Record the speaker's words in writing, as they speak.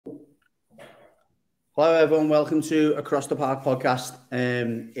Hello, everyone. Welcome to Across the Park podcast.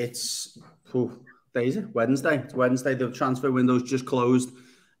 It's day is it? Wednesday. It's Wednesday. The transfer window's just closed.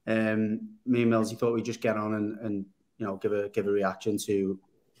 Me and Millsy thought we'd just get on and give a reaction to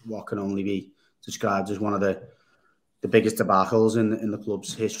what can only be described as one of the biggest debacles in the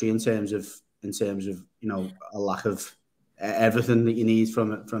club's history in terms of a lack of everything that you need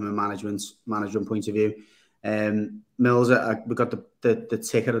from a management point of view. Mills, we got the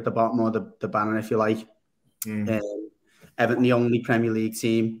ticket at the bottom, or the banner, if you like. Everton, the only Premier League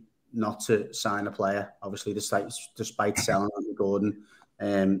team not to sign a player, obviously, despite selling Andy Gordon,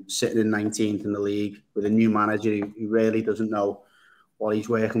 sitting in 19th in the league with a new manager who really doesn't know what he's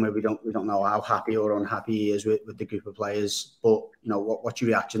working with. We don't know how happy or unhappy he is with the group of players. But what's your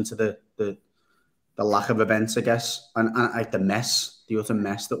reaction to the lack of events, I guess, and the utter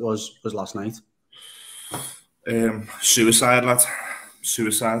mess that was last night? Suicide, lad.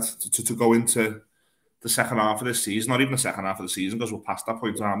 Suicide. To go into the second half of this season, not even the second half of the season, because we're past that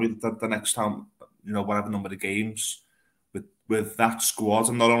point, aren't we? The next time, whatever number of games with that squad,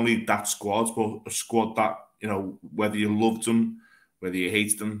 and not only that squad, but a squad that, whether you loved them, whether you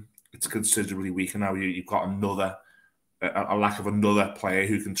hate them, it's considerably weaker now. You've got a lack of another player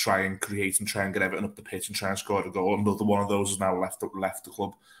who can try and create and try and get Everton up the pitch and try and score a goal. Another one of those has now left the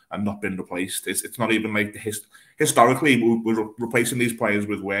club and not been replaced. It's not even like historically we're replacing these players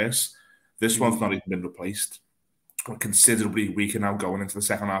with worse. This one's not even been replaced. We're considerably weaker now going into the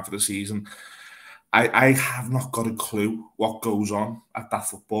second half of the season. I have not got a clue what goes on at that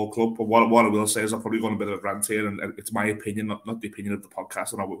football club. But what I will say is I've probably gone a bit of a rant here, and it's my opinion, not the opinion of the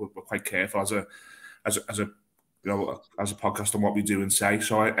podcast. And we're quite careful as a podcast on what we do and say.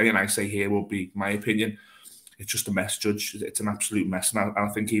 So I say here will be my opinion. It's just a mess, Judge. It's an absolute mess, and I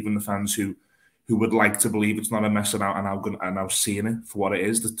think even the fans who would like to believe it's not a mess are now seeing it for what it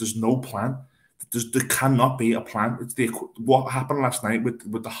is. There's no plan. There cannot be a plan. It's what happened last night with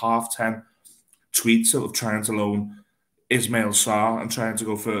the 10:30 tweets of trying to loan Ismail Sarr and trying to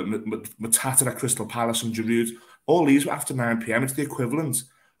go for Matata at Crystal Palace and Giroud. All these were after 9 p.m. It's the equivalent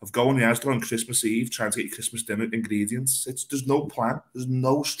of going to Asda on Christmas Eve trying to get your Christmas dinner ingredients. There's no plan. There's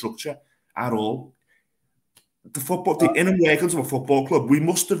no structure at all. The inner workings of a football club, we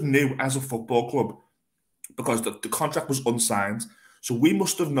must have knew as a football club, because the contract was unsigned. So we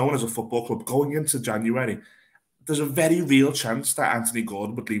must have known as a football club going into January, there's a very real chance that Anthony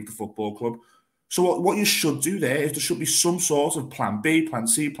Gordon would leave the football club. So what you should do there is there should be some sort of plan B, plan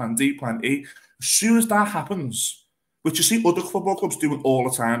C, plan D, plan E. As soon as that happens, which you see other football clubs doing all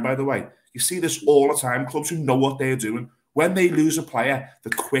the time, by the way. You see this all the time. Clubs who know what they're doing. When they lose a player,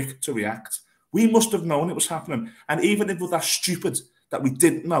 they're quick to react. We must have known it was happening. And even if it was that stupid that we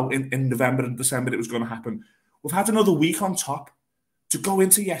didn't know in November and December it was going to happen, we've had another week on top to go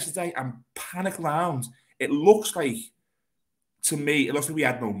into yesterday and panic round. It looks like, to me, it looks like we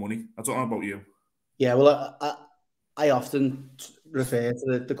had no money. I don't know about you. Yeah, well, I often refer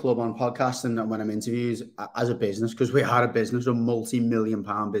to the club on podcasts and when I'm interviews as a business, because we are a business, a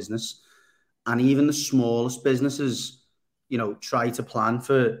multi-million-pound business, and even the smallest businesses, try to plan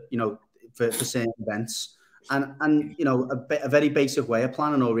for certain events, and a very basic way of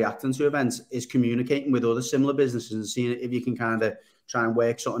planning or reacting to events is communicating with other similar businesses and seeing if you can kind of try and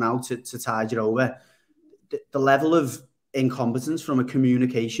work something out to tide you over. The level of incompetence from a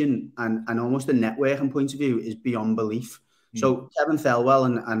communication and almost a networking point of view is beyond belief. So Kevin Thelwell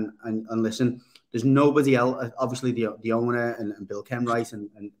and listen, there's nobody else. Obviously, the owner and Bill Kenwright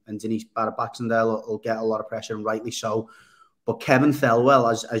and Denise Barrett-Baxendale will get a lot of pressure, and rightly so. But Kevin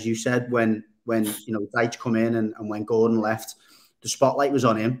Thelwell, as you said, when Dyche come in and when Gordon left, the spotlight was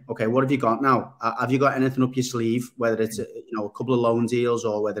on him. Okay, what have you got now? Have you got anything up your sleeve? Whether it's a couple of loan deals,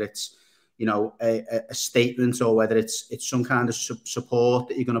 or whether it's a statement, or whether it's some kind of support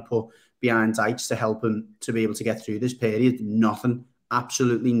that you're going to put behind Dyche to help him to be able to get through this period. Nothing,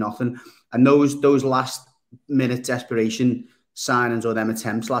 absolutely nothing. And those last minute desperation signings or them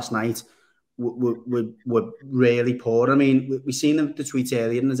attempts last night were really poor. I mean, we seen the tweets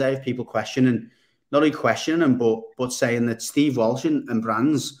earlier in the day of people questioning, not only questioning him, but saying that Steve Walsh and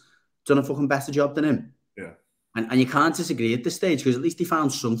Brands done a fucking better job than him. Yeah. And you can't disagree at this stage, because at least he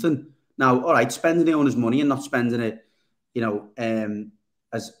found something. Now, all right, spending the owner's money and not spending it,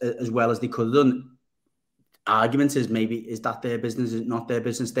 as well as they could have done. Argument is that their business, is not their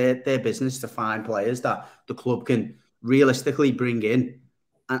business. Their business to find players that the club can realistically bring in.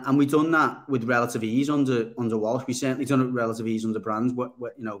 And we've done that with relative ease under Walsh. We certainly done it with relative ease under Brands,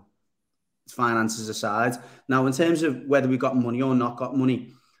 finances aside. Now, in terms of whether we got money or not got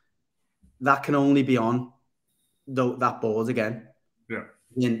money, that can only be on that board again. Yeah.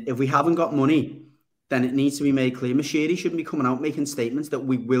 And if we haven't got money, then it needs to be made clear. Mashiri shouldn't be coming out making statements that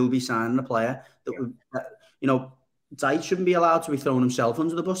we will be signing a player. Dyche shouldn't be allowed to be throwing himself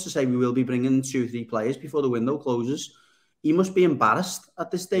under the bus to say we will be bringing 2-3 players before the window closes. He must be embarrassed at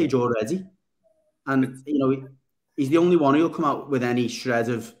this stage already. And, he's the only one who'll come out with any shred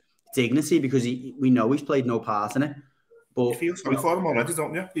of dignity because we know he's played no part in it. But you feel sorry for him already,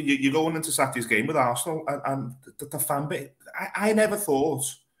 don't you? You're going into Saturday's game with Arsenal and the fan base. I never thought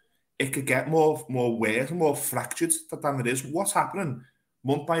it could get more weird, more fractured than it is. What's happening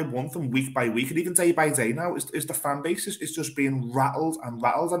month by month and week by week and even day by day now is the fan base is just being rattled and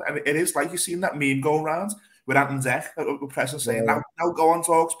rattled. And it is like you've seen that meme going around with Ant and Dech at the press and saying, now go on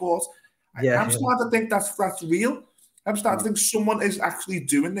TalkSport. I'm starting to think that's real. I'm starting to think someone is actually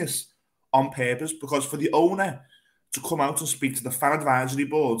doing this on purpose because for the owner to come out and speak to the fan advisory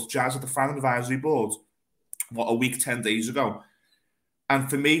board, Jazz at the fan advisory board, a week, 10 days ago. And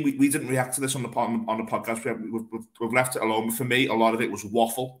for me, we didn't react to this on the podcast. We've left it alone. But for me, a lot of it was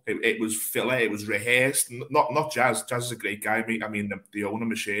waffle. It was filler. It was rehearsed. Not Jazz. Jazz is a great guy. I mean the owner,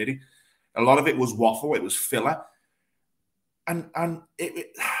 Mashiri. A lot of it was waffle. It was filler. And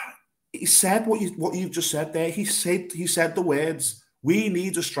he said what you've just said there. He said the words, we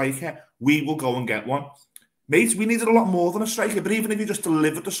need a striker. We will go and get one. Mate, we needed a lot more than a striker. But even if you just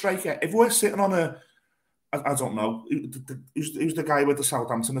delivered the striker, if we're sitting on I don't know. Who's the guy with the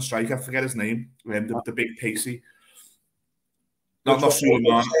Southampton striker? I forget his name. The big pacey. Not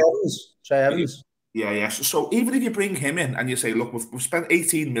Suleiman. Trey Evans. Yeah. So even if you bring him in and you say, look, we've spent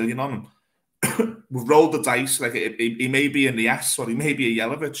 18 million on him. We've rolled the dice. Like he may be in the S or he may be a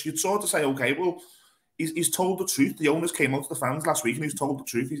Yelovich. You'd sort of say, okay, well, he's told the truth. The owners came out to the fans last week and he's told the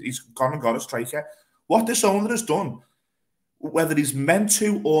truth. He's gone and got a striker. What this owner has done, whether he's meant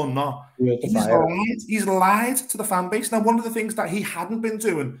to or not, he's lied to the fan base. Now, one of the things that he hadn't been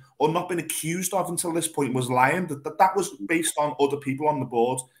doing or not been accused of until this point was lying. That was based on other people on the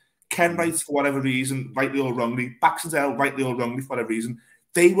board. Ken Wright, for whatever reason, rightly or wrongly, Baxendale, rightly or wrongly, for whatever reason,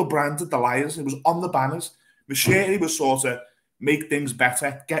 they were branded the liars. It was on the banners. Mashiri was sort of make things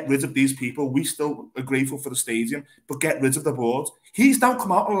better, get rid of these people. We still are grateful for the stadium, but get rid of the board. He's now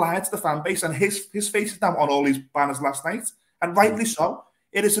come out and lied to the fan base, and his face is now on all these banners last night. And rightly so.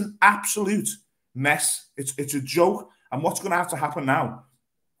 It is an absolute mess. It's a joke. And what's going to have to happen now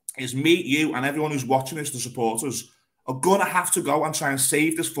is me, you, and everyone who's watching this, the supporters, are going to have to go and try and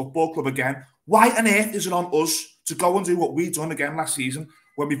save this football club again. Why on earth is it on us to go and do what we've done again last season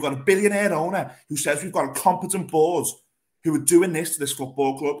when we've got a billionaire owner who says we've got a competent board who are doing this to this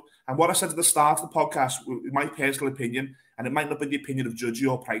football club? And what I said at the start of the podcast, my personal opinion, and it might not be the opinion of Judgy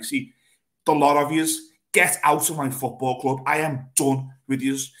or Pricey, the lot of yous, get out of my football club. I am done with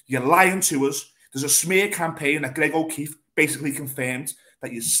you. You're lying to us. There's a smear campaign that Greg O'Keefe basically confirmed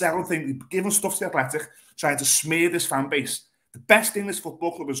that you're selling things, you're giving stuff to the Athletic, trying to smear this fan base. The best thing this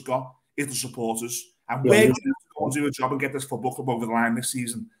football club has got is the supporters. And we're going to go and do a job and get this football club over the line this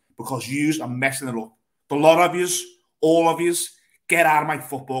season because yous are messing it up. The lot of yous, all of yous, get out of my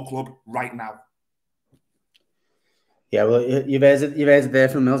football club right now. Yeah, well, you've heard it there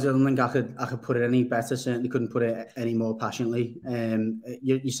from Mills. I don't think I could put it any better. Certainly couldn't put it any more passionately.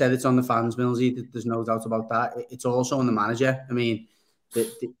 You said it's on the fans, Millsy. There's no doubt about that. It's also on the manager. I mean,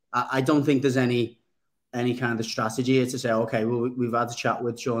 I don't think there's any kind of strategy here to say, okay, well, we've had a chat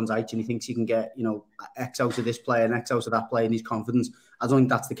with Sean Dyche and he thinks he can get, X out of this player and X out of that player and he's confident. I don't think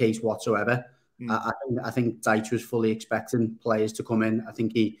that's the case whatsoever. I think Dyche was fully expecting players to come in.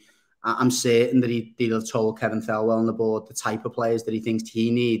 I'm certain that he'd have told Kevin Thelwell on the board the type of players that he thinks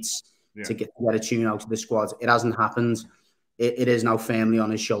he needs to get a tune out of the squad. It hasn't happened. It is now firmly on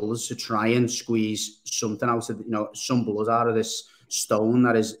his shoulders to try and squeeze something out of, some blood out of this stone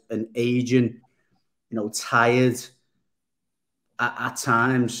that is an aging, tired, at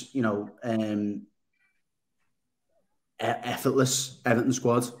times, effortless Everton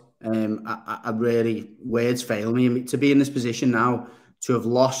squad. I really, words fail me. I mean, to be in this position now, to have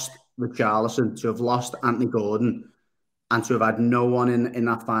lost Richarlison, to have lost Anthony Gordon, and to have had no one in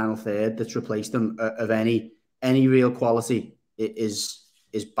that final third that's replaced them of any real quality is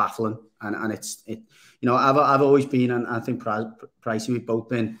baffling. And I've always been, and I think Pricey, we've both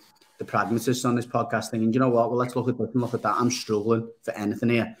been the pragmatists on this podcast thing. And you know what? Well, let's look at this and look at that. I'm struggling for anything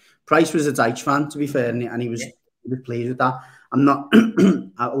here. Price was a Dyche fan, to be fair, and he was pleased with that. I'm not.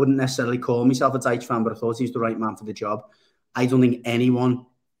 I wouldn't necessarily call myself a Dyche fan, but I thought he was the right man for the job. I don't think any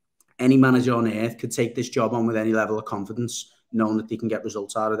manager on earth could take this job on with any level of confidence, knowing that they can get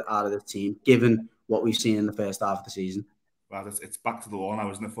results out of the team, given what we've seen in the first half of the season. Well, it's back to the wall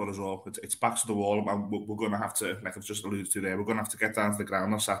now, isn't it, for us all? It's back to the wall, and we're going to have to, like I've just alluded to there, we're going to have to get down to the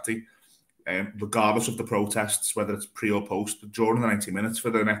ground on Saturday. regardless of the protests, whether it's pre or post, during the 90 minutes for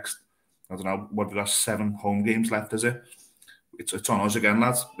the next, I don't know, what we've got 7 home games left, is it? It's on us again,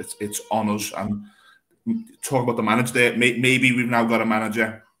 lads. It's on us. And talk about the manager there. Maybe we've now got a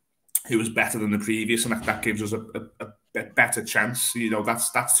manager who is better than the previous, and that gives us a better chance. You know,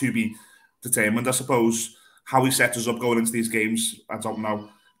 that's to be determined, I suppose. How he sets us up going into these games, I don't know.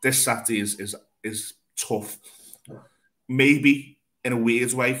 This Saturday is tough. Maybe in a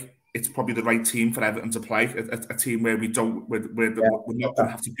weird way, it's probably the right team for Everton to play. A team where we're not going to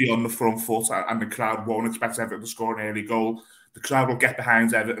have to be on the front foot, and the crowd won't expect Everton to score an early goal. The crowd will get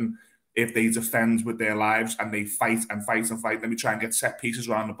behind Everton if they defend with their lives and they fight and fight and fight. Then we try and get set pieces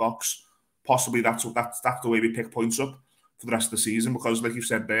around the box. Possibly that's the way we pick points up for the rest of the season, because, like you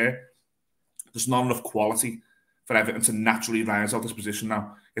said there's not enough quality for Everton to naturally rise out this position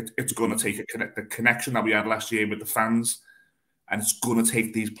now. It's going to take the connection that we had last year with the fans, and it's going to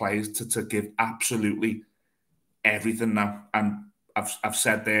take these players to give absolutely everything now. And I've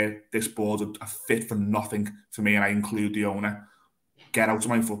said there, this board are fit for nothing for me, and I include the owner. Get out of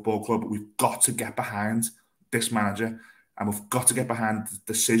my football club. We've got to get behind this manager, and we've got to get behind the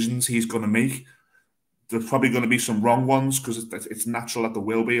decisions he's going to make. There's probably going to be some wrong ones, because it's natural that there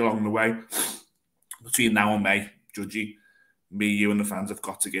will be along the way. Between now and May, Judgy, me, you and the fans have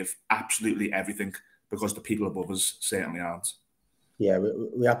got to give absolutely everything, because the people above us certainly aren't. Yeah,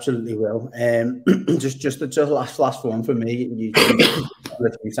 we absolutely will. Just the last one for me. You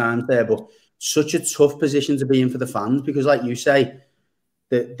a few times there, but such a tough position to be in for the fans, because, like you say,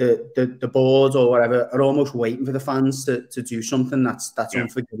 the board or whatever are almost waiting for the fans to do something that's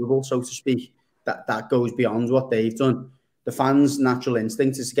unforgivable, so to speak. That goes beyond what they've done. The fans' natural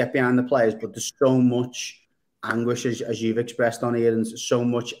instinct is to get behind the players, but there's so much anguish, as you've expressed on here, and so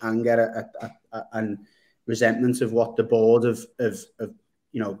much anger and resentment of what the board have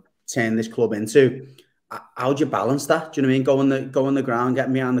turned this club into. How do you balance that? Do you know what I mean? Go on the ground,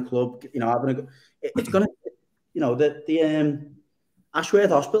 getting behind the club. It's gonna, the Ashworth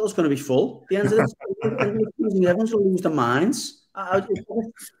Hospital is going to be full. The end of the season, everyone's going to lose their minds.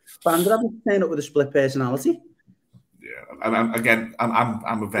 Fans are having to turn up with a split personality. Yeah, and again,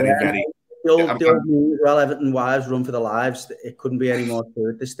 I'm a very. The old news, well, Everton wives run for their lives. It couldn't be any more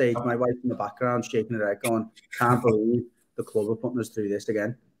true at this stage. My wife in the background shaking her head, going, "Can't believe the club are putting us through this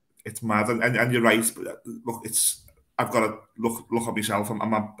again." It's mad, and you're right. But look, I've got to look at myself.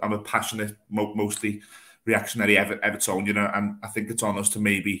 I'm a passionate, mostly reactionary Evertonian, and I think it's on us to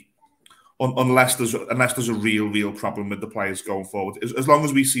maybe, unless there's a real problem with the players going forward. As long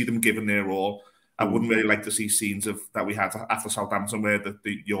as we see them giving their all. I wouldn't really like to see scenes that we had after Southampton, where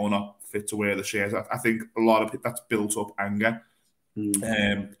you're not fit to wear the shirt. I think a lot of it, that's built up anger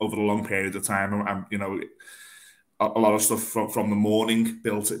over a long period of time, and a lot of stuff from the morning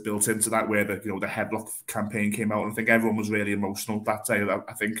built into that, where the headlock campaign came out, and I think everyone was really emotional that day.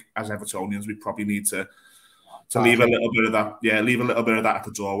 I think as Evertonians, we probably need to leave a little bit of that, leave a little bit of that at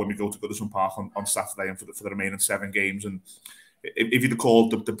the door when we go to Goodison Park on Saturday and for the remaining 7 games. And if you'd have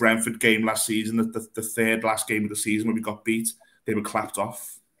called the Brentford game last season, the third last game of the season when we got beat, they were clapped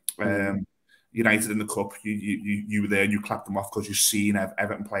off. United in the cup, you were there and you clapped them off because you've seen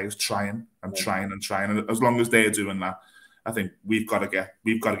Everton players trying and trying and trying. And as long as they're doing that, I think we've got to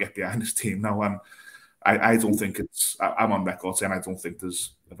get behind this team now. And I don't think I'm on record saying I don't think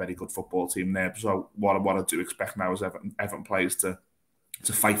there's a very good football team there. So what I do expect now is Everton players to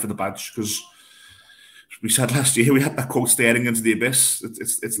fight for the badge, because we said last year we had that quote, staring into the abyss.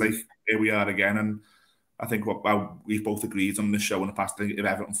 It's like, here we are again. And I think what we've both agreed on this show in the past, if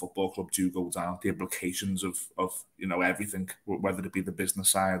Everton Football Club do go down, the implications of everything, whether it be the business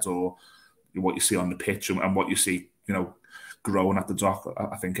side or what you see on the pitch and what you see growing at the dock,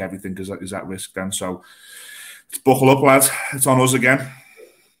 I think everything is at risk then. So let's buckle up, lads. It's on us again.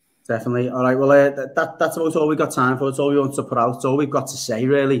 Definitely. All right. Well, that's about all we've got time for. It's all we want to put out. It's all we've got to say,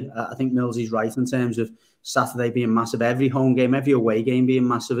 really. I think Millsy's right in terms of Saturday being massive, every home game, every away game being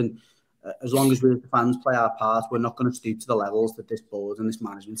massive. And as long as we as the fans play our part, we're not going to stoop to the levels that this board and this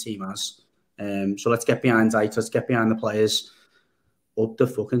management team has. So let's get behind Ike. Let's get behind the players. Up the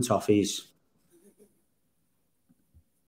fucking Toffees.